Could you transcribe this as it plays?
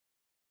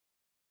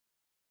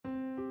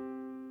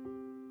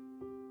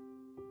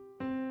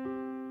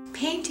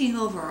Painting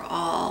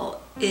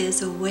overall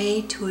is a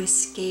way to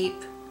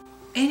escape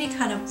any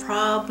kind of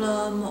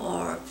problem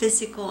or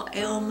physical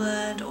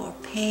ailment or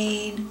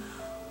pain,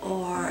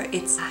 or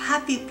it's a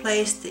happy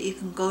place that you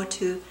can go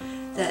to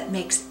that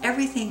makes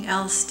everything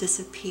else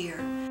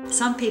disappear.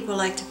 Some people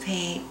like to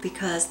paint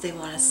because they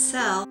want to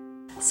sell.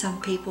 Some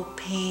people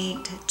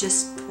paint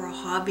just for a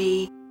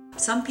hobby.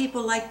 Some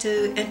people like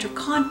to enter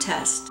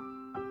contests.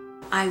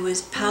 I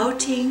was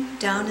pouting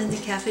down in the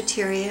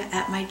cafeteria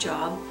at my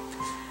job,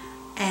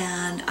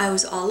 and I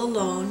was all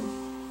alone,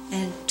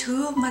 and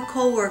two of my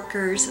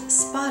co-workers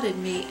spotted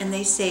me and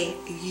they say,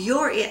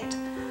 "You're it.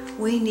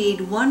 We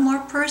need one more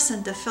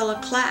person to fill a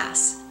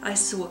class." I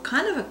said, "What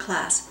kind of a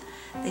class?"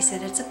 They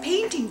said, "It's a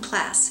painting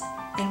class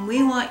and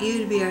we want you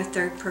to be our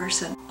third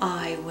person."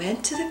 I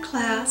went to the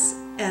class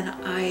and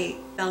I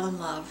fell in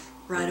love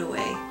right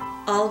away.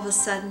 All of a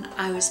sudden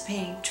I was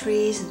painting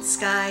trees and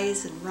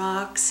skies and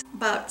rocks.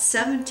 About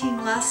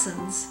 17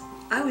 lessons,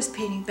 I was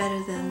painting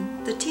better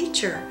than the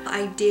teacher.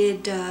 I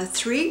did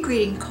 3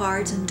 greeting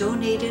cards and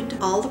donated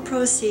all the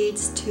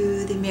proceeds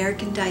to the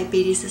American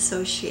Diabetes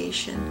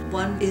Association.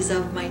 One is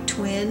of my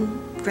twin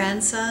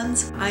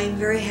grandsons. I am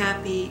very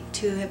happy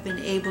to have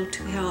been able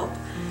to help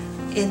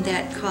in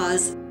that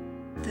cause.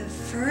 The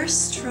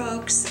first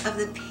strokes of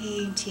the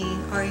painting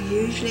are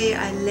usually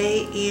I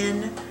lay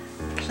in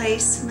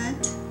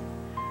placement,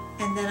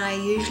 and then I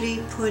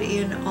usually put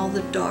in all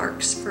the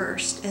darks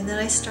first, and then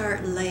I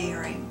start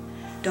layering.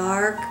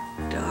 Dark,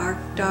 dark,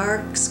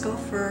 darks go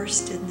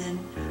first, and then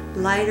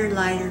lighter,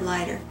 lighter,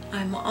 lighter.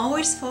 I'm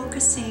always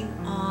focusing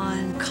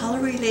on color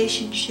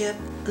relationship,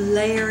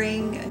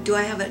 layering. Do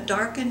I have it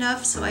dark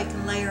enough so I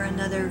can layer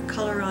another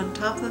color on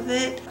top of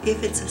it?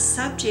 If it's a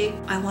subject,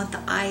 I want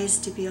the eyes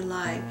to be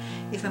alive.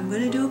 If I'm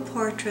going to do a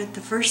portrait,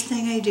 the first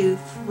thing I do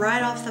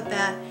right off the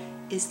bat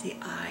is the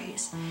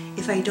eyes.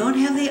 If I don't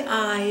have the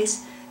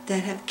eyes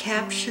that have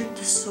captured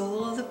the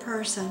soul of the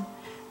person,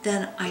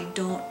 then I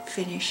don't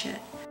finish it.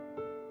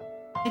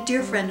 A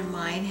dear friend of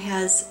mine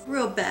has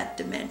real bad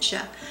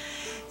dementia,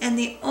 and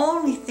the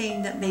only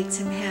thing that makes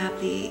him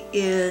happy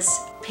is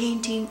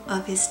painting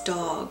of his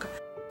dog.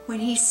 When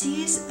he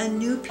sees a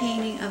new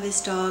painting of his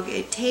dog,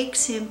 it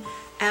takes him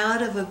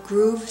out of a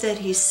groove that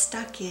he's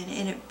stuck in,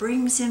 and it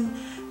brings him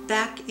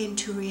back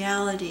into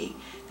reality,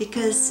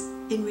 because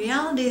in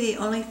reality the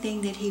only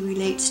thing that he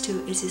relates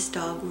to is his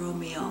dog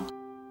Romeo.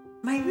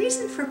 My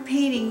reason for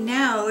painting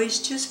now is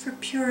just for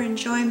pure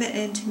enjoyment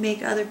and to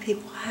make other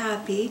people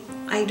happy.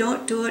 I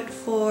don't do it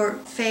for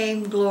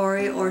fame,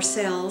 glory, or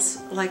sales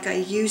like I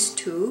used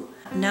to.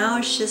 Now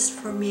it's just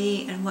for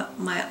me and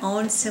my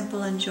own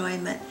simple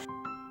enjoyment.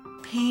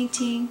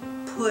 Painting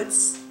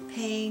puts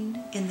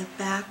pain in the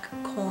back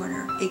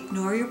corner.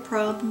 Ignore your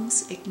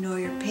problems, ignore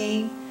your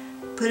pain,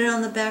 put it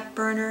on the back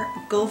burner,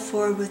 go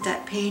forward with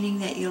that painting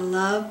that you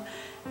love,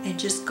 and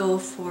just go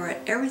for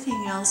it.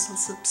 Everything else will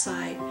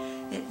subside.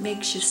 It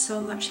makes you so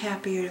much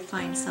happier to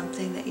find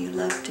something that you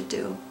love to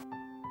do.